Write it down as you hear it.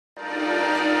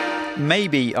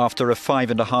Maybe after a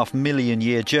 5.5 million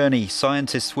year journey,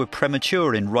 scientists were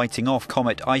premature in writing off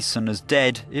Comet Ison as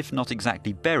dead, if not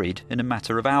exactly buried, in a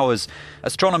matter of hours.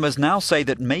 Astronomers now say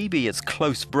that maybe its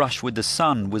close brush with the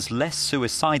Sun was less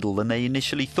suicidal than they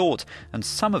initially thought, and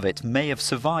some of it may have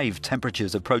survived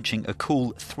temperatures approaching a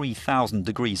cool 3,000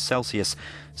 degrees Celsius.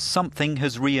 Something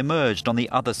has re-emerged on the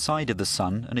other side of the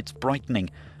Sun, and it's brightening.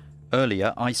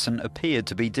 Earlier, Ison appeared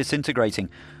to be disintegrating.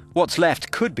 What's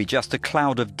left could be just a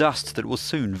cloud of dust that will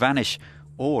soon vanish.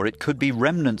 Or it could be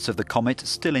remnants of the comet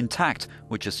still intact,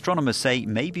 which astronomers say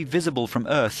may be visible from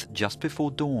Earth just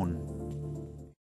before dawn.